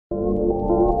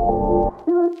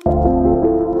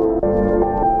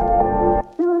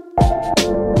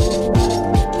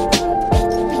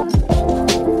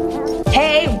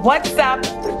Hey, what's up?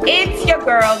 It's your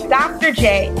girl, Dr.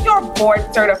 J, your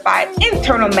board-certified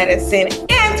internal medicine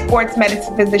and sports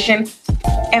medicine physician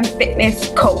and fitness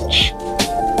coach.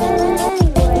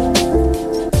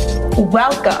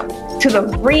 Welcome to the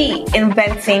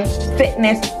Reinventing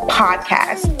Fitness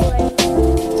podcast,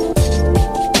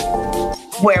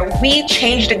 where we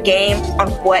change the game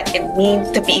on what it means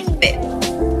to be fit.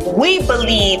 We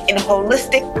believe in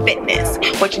holistic fitness,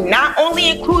 which not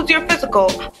only includes your physical,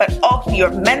 but also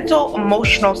your mental,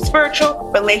 emotional,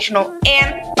 spiritual, relational,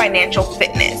 and financial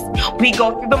fitness. We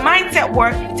go through the mindset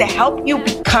work to help you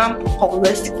become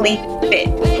holistically fit.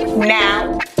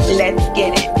 Now, let's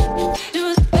get it.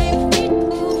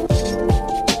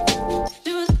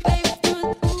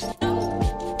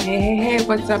 Hey,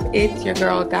 what's up? It's your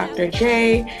girl, Dr.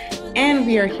 J, and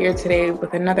we are here today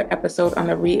with another episode on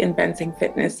the Reinventing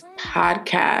Fitness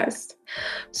podcast.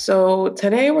 So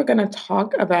today we're going to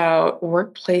talk about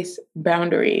workplace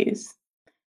boundaries.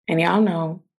 And y'all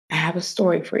know I have a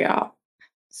story for y'all.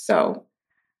 So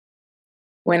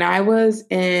when I was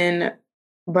in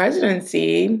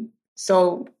residency,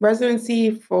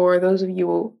 for those of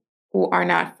you who are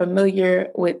not familiar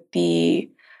with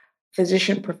the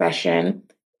physician profession,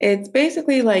 it's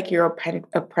basically like your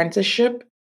apprenticeship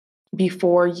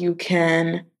before you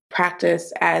can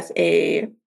practice as a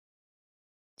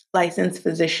licensed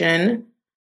physician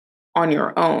on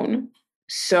your own.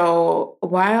 So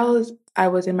while I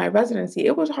was in my residency,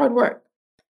 it was hard work,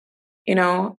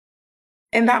 and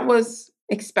that was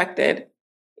expected.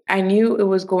 I knew it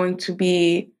was going to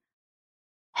be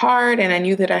hard and I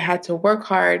knew that I had to work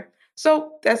hard.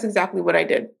 So that's exactly what I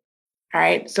did. All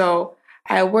right. So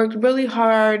I worked really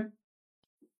hard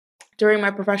during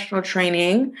my professional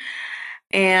training,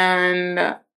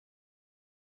 and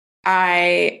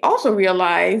I also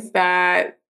realized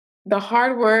that the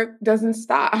hard work doesn't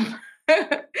stop.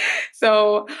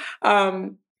 So,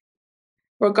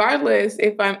 regardless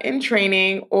if I'm in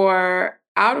training or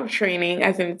out of training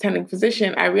as an attending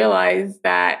physician, I realized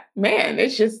that, man,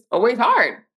 it's just always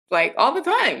hard, like all the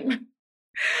time.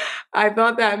 I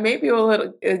thought that maybe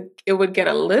it would get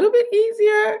a little bit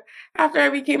easier after I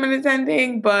became an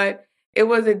attending, but it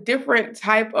was a different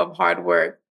type of hard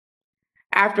work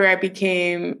after I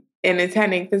became an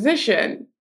attending physician.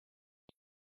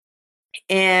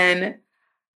 And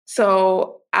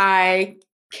so I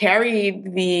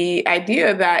carried the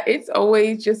idea that it's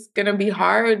always just going to be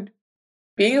hard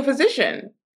being a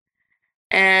physician.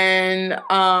 And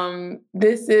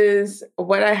this is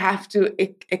what I have to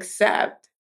accept.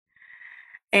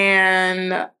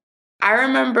 And I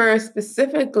remember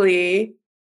specifically,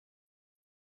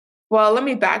 well, let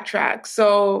me backtrack.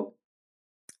 So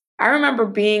I remember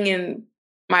being in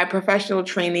my professional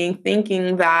training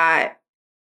thinking that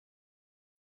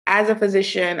as a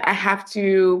physician, I have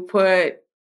to put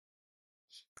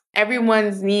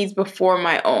everyone's needs before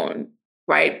my own,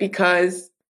 right? Because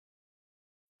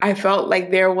I felt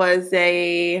like there was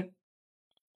a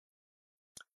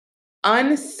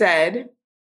unsaid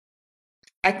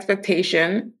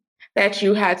expectation that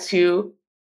you had to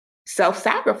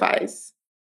self-sacrifice.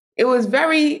 It was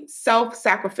very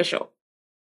self-sacrificial.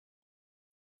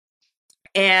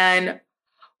 And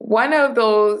one of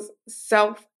those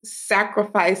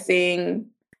self-sacrificing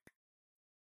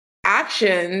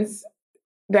actions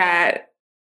that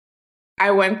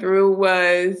I went through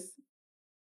was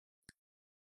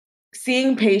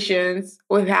seeing patients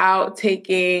without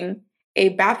taking a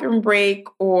bathroom break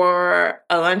or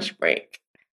a lunch break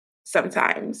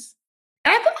sometimes.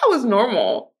 And I thought that was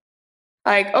normal.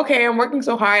 Like, okay, I'm working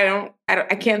so hard,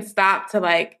 I can't stop to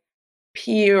like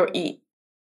pee or eat.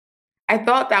 I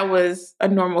thought that was a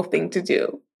normal thing to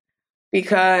do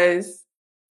because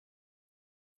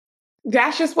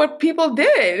that's just what people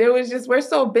did. It was just, we're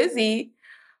so busy.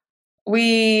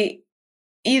 We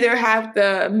either have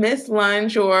to miss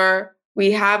lunch or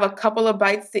we have a couple of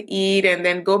bites to eat and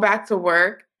then go back to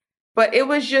work. But it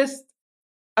was just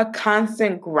a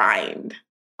constant grind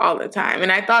all the time.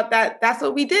 And I thought that that's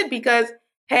what we did because,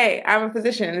 hey, I'm a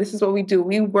physician and this is what we do.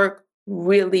 We work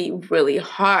really, really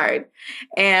hard.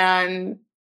 And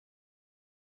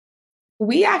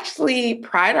we actually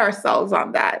pride ourselves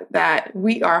on that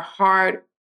we are hard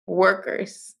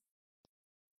workers.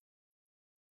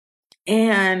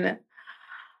 And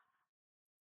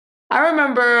I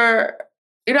remember,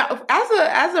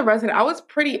 as a resident, I was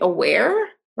pretty aware,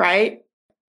 right?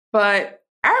 But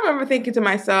I remember thinking to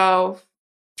myself,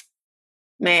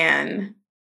 man,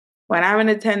 when I'm an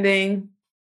attending,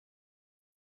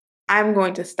 I'm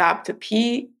going to stop to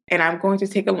pee and I'm going to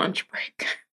take a lunch break.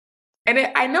 And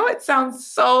I know it sounds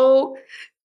so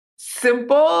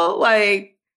simple,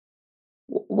 like,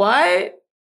 what?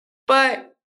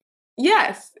 But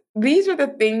yes, these are the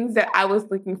things that I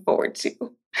was looking forward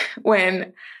to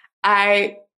when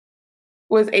I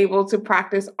was able to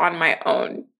practice on my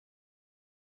own.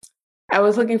 I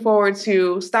was looking forward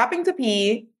to stopping to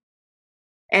pee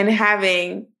and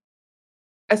having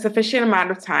a sufficient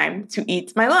amount of time to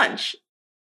eat my lunch.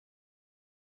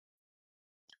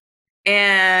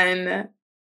 And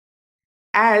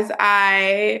as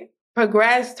I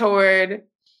progressed toward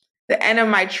the end of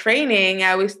my training,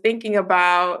 I was thinking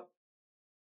about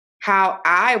how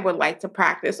I would like to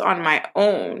practice on my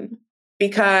own,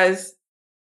 because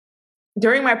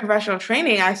during my professional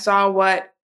training, I saw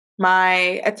what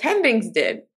my attendings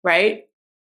did, right?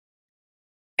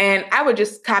 And I would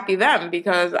just copy them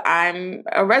because I'm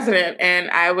a resident and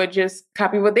I would just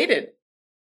copy what they did.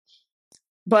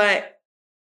 But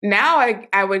now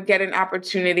I would get an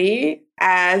opportunity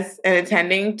as an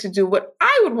attending to do what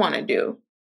I would want to do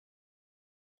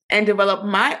and develop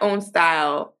my own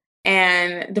style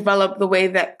and develop the way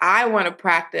that I want to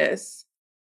practice.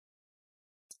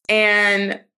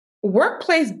 And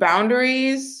workplace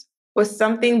boundaries was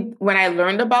something, when I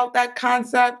learned about that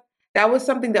concept, that was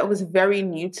something that was very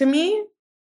new to me,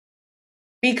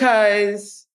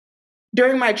 because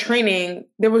during my training,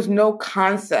 there was no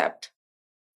concept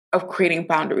of creating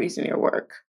boundaries in your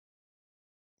work.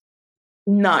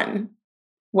 None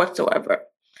whatsoever.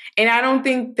 And I don't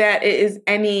think that it is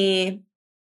any,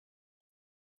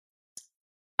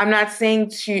 I'm not saying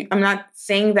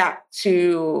that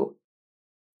to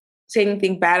say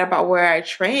anything bad about where I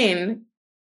train,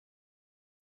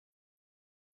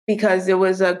 because it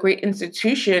was a great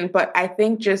institution, but I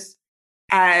think just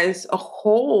as a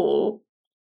whole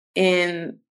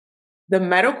in the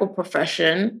medical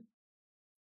profession,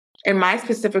 in my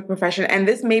specific profession, and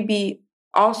this may be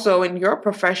also in your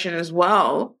profession as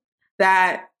well,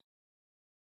 that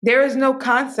there is no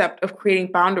concept of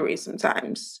creating boundaries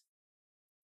sometimes.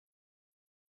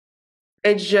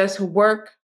 It's just work,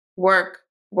 work,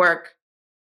 work,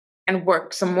 and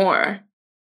work some more.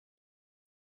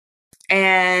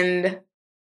 And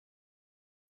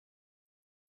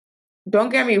don't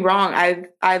get me wrong,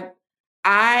 I'm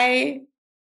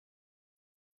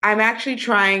actually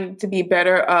trying to be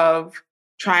better of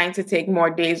trying to take more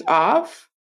days off,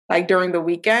 like during the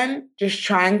weekend, just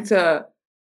trying to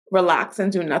relax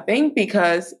and do nothing,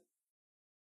 because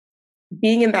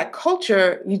being in that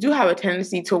culture, you do have a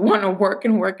tendency to want to work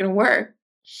and work and work.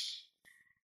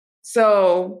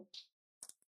 So,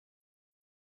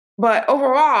 but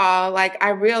overall, like, I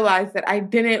realized that I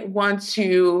didn't want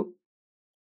to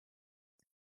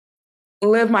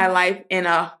live my life in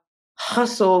a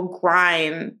hustle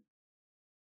grind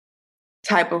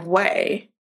type of way.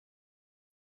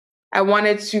 I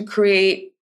wanted to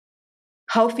create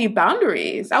healthy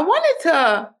boundaries. I wanted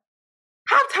to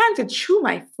have time to chew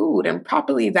my food and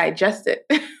properly digest it,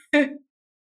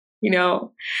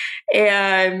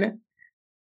 and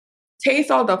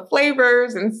taste all the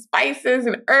flavors and spices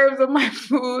and herbs of my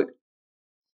food.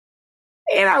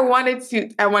 And I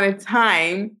wanted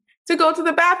time to go to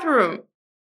the bathroom.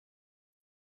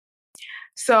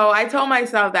 So I told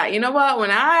myself that, you know what, when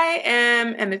I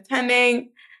am an attending,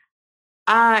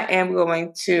 I am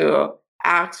going to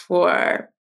ask for a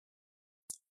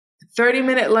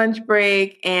 30-minute lunch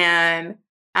break, and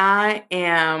I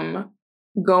am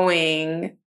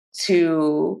going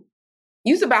to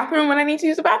use the bathroom when I need to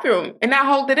use the bathroom and not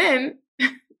hold it in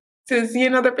to see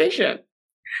another patient.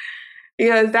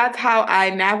 Because that's how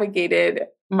I navigated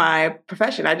my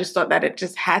profession. I just thought that it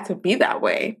just had to be that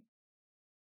way.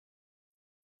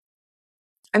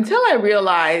 Until I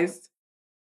realized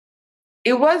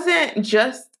it wasn't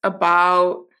just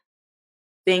about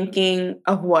thinking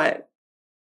of what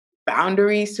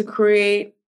boundaries to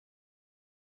create,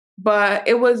 but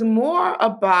it was more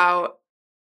about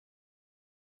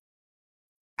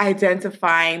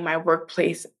identifying my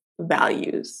workplace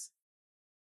values.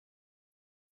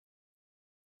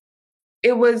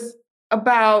 It was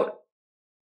about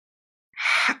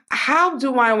how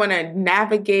do I want to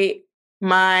navigate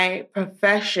my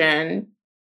profession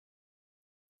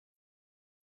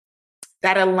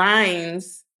that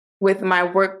aligns with my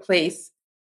workplace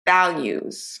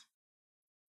values.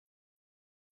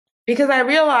 Because I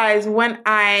realized when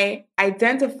I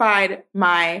identified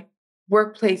my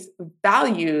workplace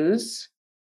values,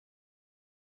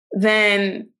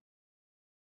 then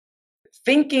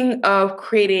thinking of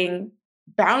creating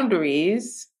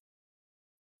boundaries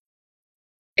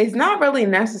is not really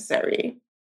necessary,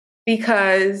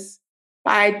 because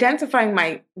By identifying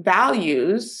my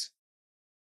values,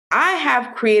 I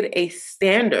have created a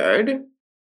standard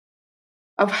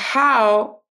of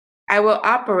how I will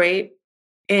operate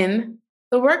in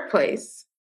the workplace.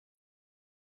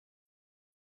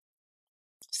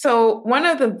 So, one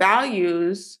of the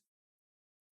values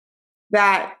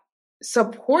that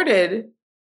supported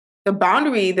the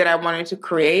boundary that I wanted to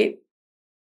create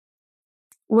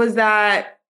was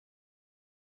that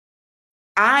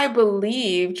I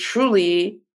believe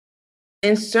truly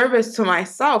in service to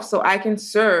myself so I can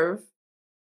serve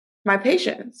my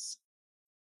patients.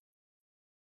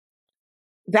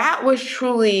 That was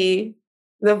truly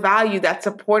the value that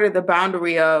supported the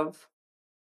boundary of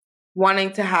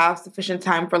wanting to have sufficient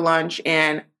time for lunch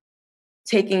and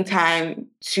taking time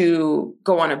to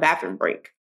go on a bathroom break.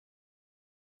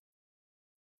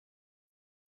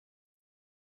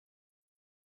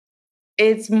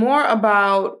 It's more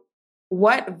about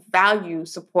what value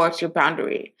supports your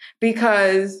boundary.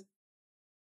 Because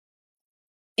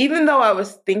even though I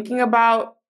was thinking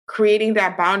about creating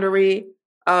that boundary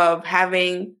of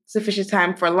having sufficient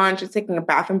time for lunch and taking a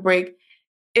bathroom break,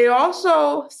 it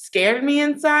also scared me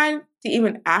inside to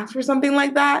even ask for something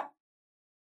like that.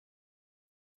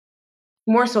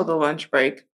 More so the lunch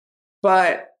break.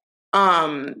 But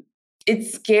it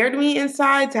scared me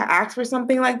inside to ask for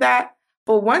something like that.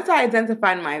 But once I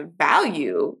identified my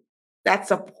value that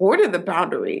supported the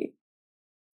boundary,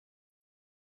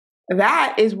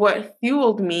 that is what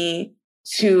fueled me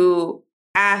to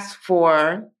ask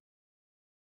for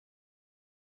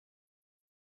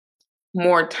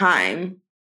more time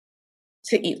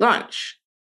to eat lunch.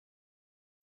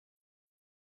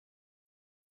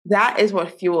 That is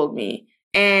what fueled me.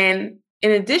 And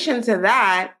in addition to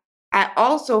that, I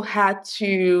also had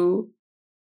to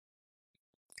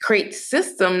create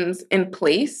systems in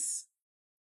place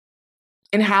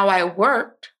in how I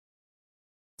worked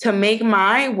to make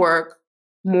my work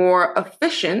more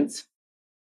efficient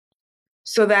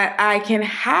so that I can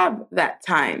have that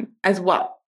time as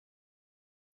well.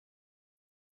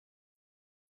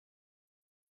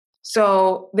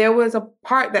 So there was a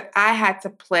part that I had to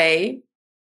play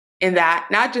in that,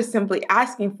 not just simply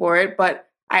asking for it, but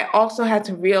I also had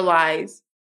to realize,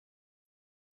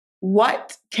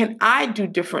 what can I do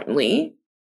differently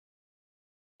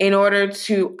in order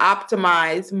to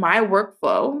optimize my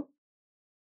workflow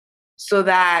so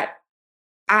that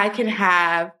I can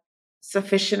have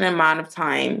sufficient amount of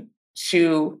time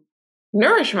to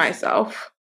nourish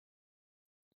myself.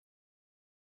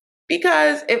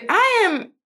 Because if I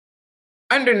am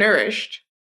undernourished,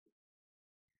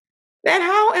 then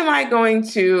how am I going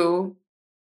to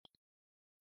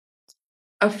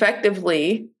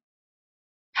effectively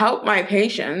help my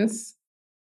patients?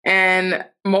 And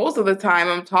most of the time,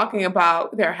 I'm talking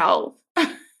about their health,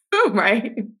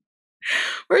 right?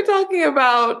 We're talking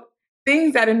about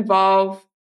things that involve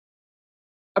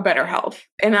a better health.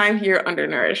 And I'm here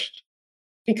undernourished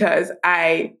because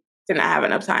I did not have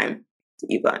enough time to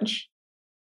eat lunch.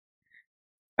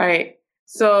 All right.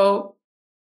 So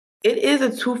it is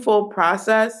a twofold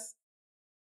process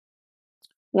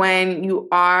when you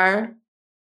are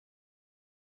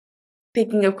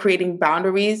thinking of creating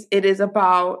boundaries. It is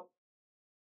about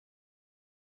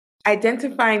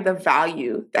identifying the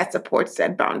value that supports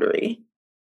said boundary.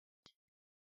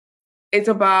 It's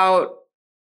about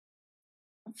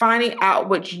finding out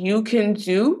what you can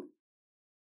do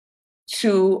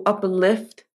to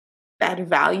uplift that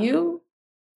value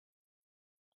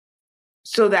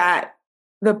so that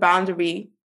the boundary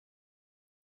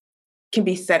can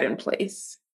be set in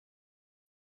place.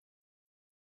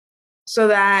 So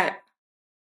that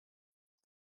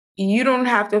you don't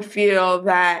have to feel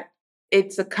that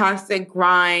it's a constant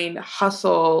grind,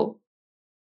 hustle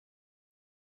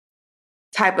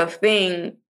type of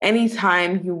thing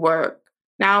anytime you work.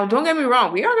 Now, don't get me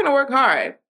wrong, we are going to work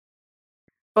hard,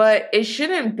 but it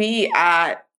shouldn't be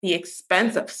at the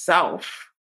expense of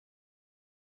self,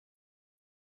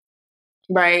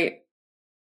 right?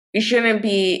 We shouldn't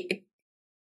be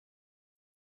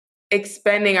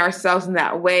expending ourselves in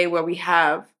that way where we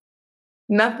have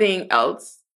nothing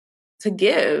else to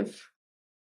give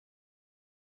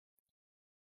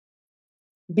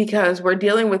because we're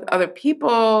dealing with other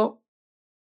people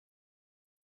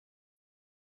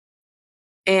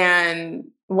and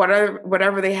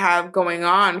whatever they have going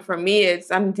on. For me,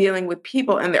 it's I'm dealing with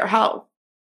people and their health.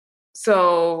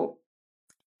 So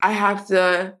I have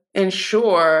to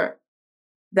ensure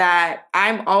that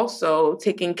I'm also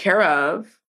taken care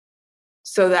of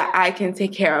so that I can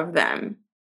take care of them.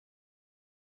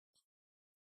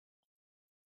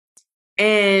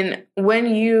 And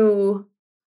when you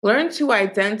learn to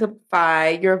identify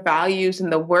your values in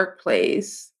the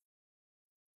workplace,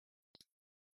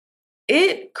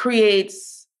 it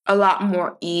creates a lot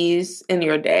more ease in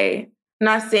your day. I'm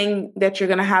not saying that you're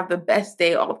going to have the best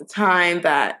day all the time,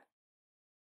 that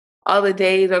all the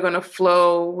days are going to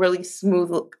flow really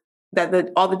smooth,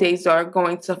 all the days are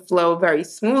going to flow very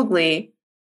smoothly.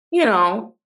 You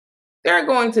know, there are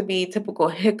going to be typical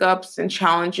hiccups and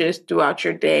challenges throughout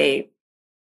your day.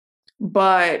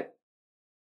 But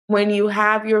when you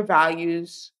have your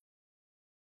values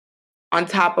on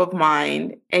top of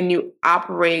mind and you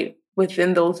operate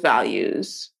within those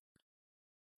values,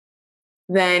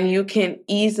 then you can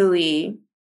easily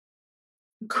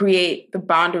create the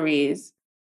boundaries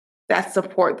that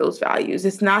support those values.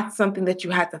 It's not something that you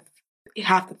have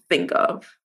to think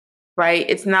of, right?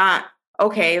 It's not,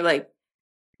 okay, like,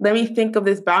 let me think of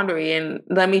this boundary and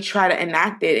let me try to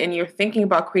enact it. And you're thinking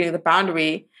about creating the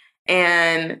boundary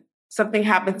and something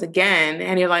happens again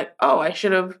and you're like, oh, I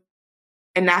should have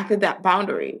enacted that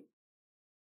boundary.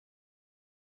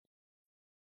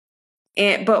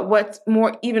 But what's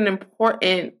more even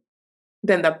important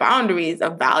than the boundary is a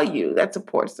value that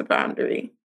supports the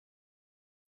boundary.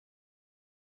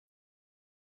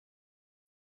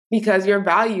 Because your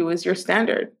value is your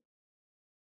standard.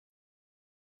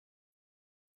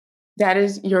 That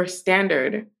is your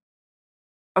standard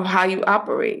of how you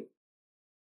operate.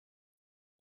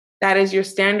 That is your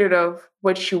standard of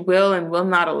what you will and will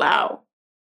not allow.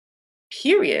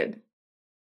 Period.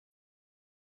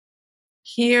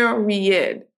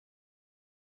 Period.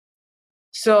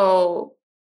 So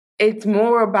it's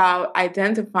more about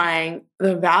identifying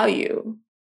the value.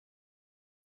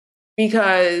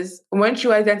 Because once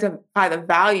you identify the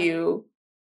value,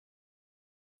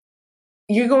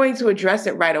 you're going to address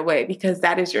it right away because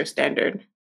that is your standard.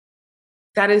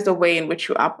 That is the way in which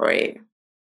you operate.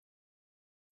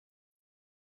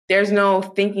 There's no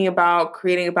thinking about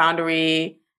creating a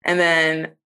boundary and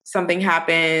then something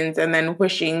happens and then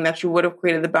wishing that you would have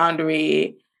created the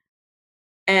boundary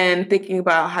and thinking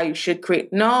about how you should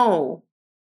create. No.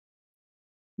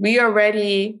 We are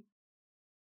already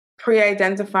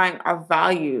pre-identifying our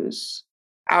values,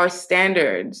 our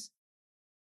standards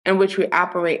in which we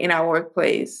operate in our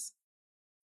workplace.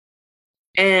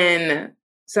 And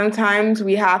sometimes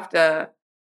we have to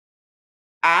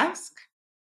ask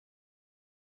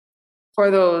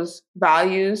for those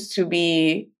values to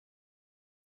be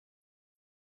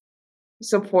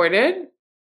supported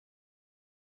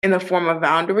in the form of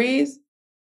boundaries.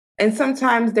 And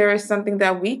sometimes there is something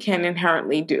that we can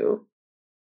inherently do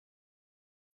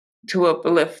to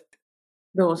uplift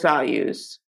those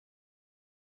values.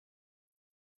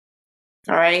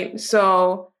 All right.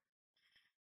 So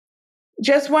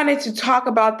just wanted to talk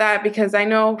about that because I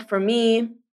know for me,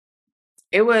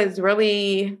 it was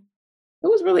really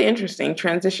interesting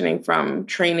transitioning from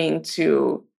training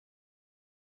to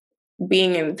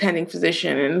being an attending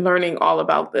physician and learning all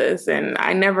about this. And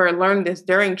I never learned this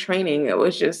during training. It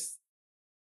was just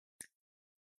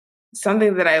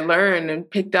something that I learned and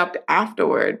picked up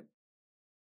afterward.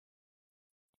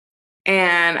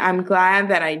 And I'm glad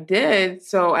that I did.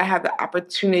 So I have the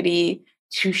opportunity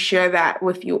to share that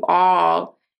with you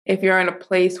all. If you're in a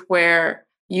place where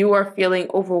you are feeling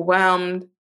overwhelmed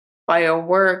by your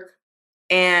work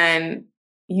and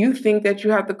you think that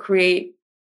you have to create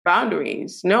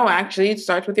boundaries. No, actually, it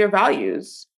starts with your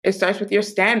values. It starts with your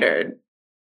standard.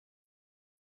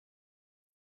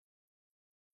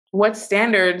 What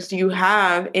standards do you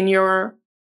have in your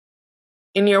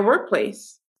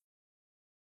workplace?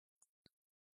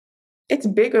 It's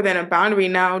bigger than a boundary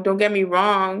now. Don't get me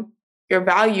wrong. Your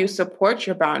values support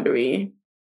your boundary.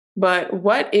 But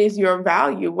what is your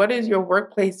value? What is your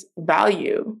workplace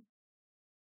value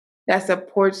that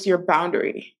supports your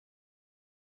boundary?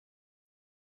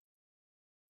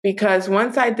 Because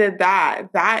once I did that,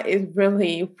 that is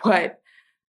really what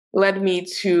led me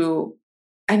to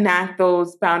enact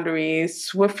those boundaries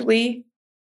swiftly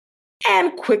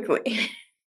and quickly.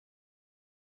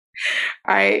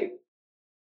 I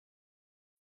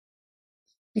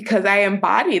Because I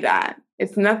embody that.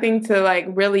 It's nothing to like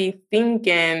really think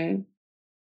and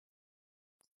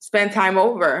spend time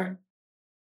over.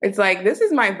 It's like this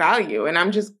is my value and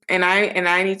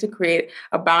I need to create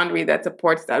a boundary that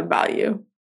supports that value.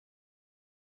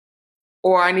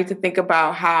 Or I need to think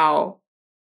about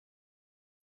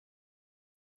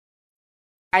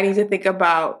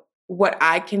what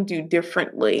I can do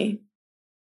differently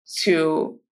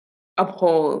to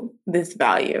uphold this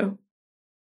value.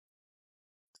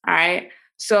 All right.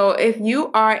 So if you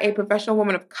are a professional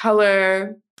woman of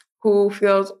color who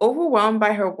feels overwhelmed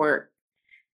by her work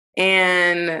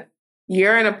and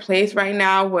you're in a place right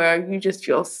now where you just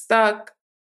feel stuck,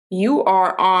 you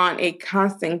are on a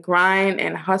constant grind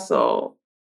and hustle,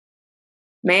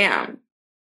 ma'am,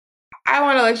 I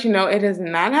want to let you know it does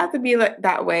not have to be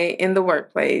that way in the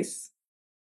workplace.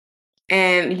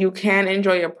 And you can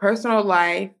enjoy your personal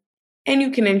life and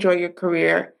you can enjoy your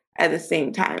career at the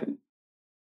same time.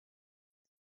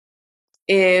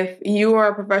 If you are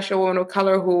a professional woman of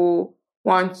color who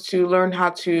wants to learn how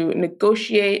to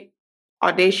negotiate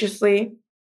audaciously,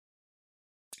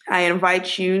 I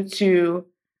invite you to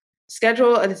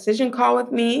schedule a decision call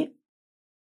with me.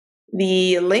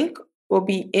 The link will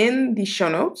be in the show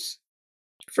notes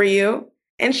for you.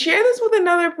 And share this with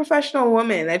another professional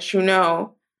woman that you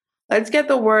know. Let's get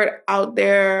the word out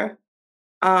there.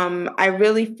 I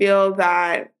really feel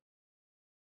that,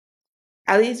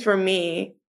 at least for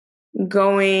me,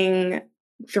 going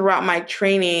throughout my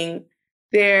training,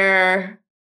 there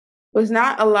was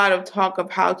not a lot of talk of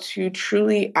how to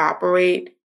truly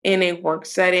operate in a work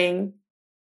setting.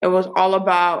 It was all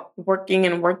about working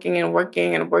and working and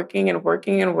working and working and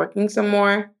working and working some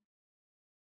more.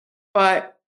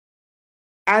 But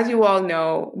as you all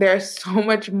know, there's so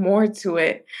much more to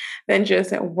it than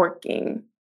just working,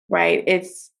 right?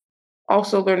 It's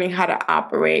also learning how to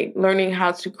operate, learning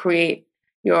how to create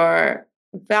your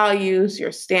values,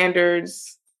 your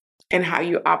standards, and how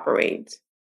you operate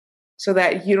so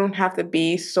that you don't have to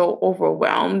be so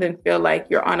overwhelmed and feel like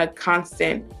you're on a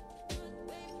constant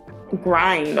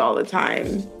grind all the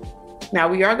time. Now,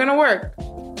 we are going to work,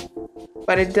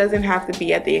 but it doesn't have to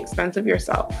be at the expense of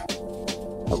yourself.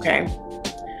 Okay?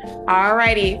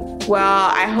 Alrighty.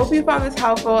 Well, I hope you found this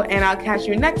helpful, and I'll catch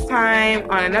you next time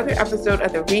on another episode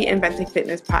of the Reinventing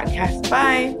Fitness podcast.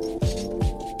 Bye.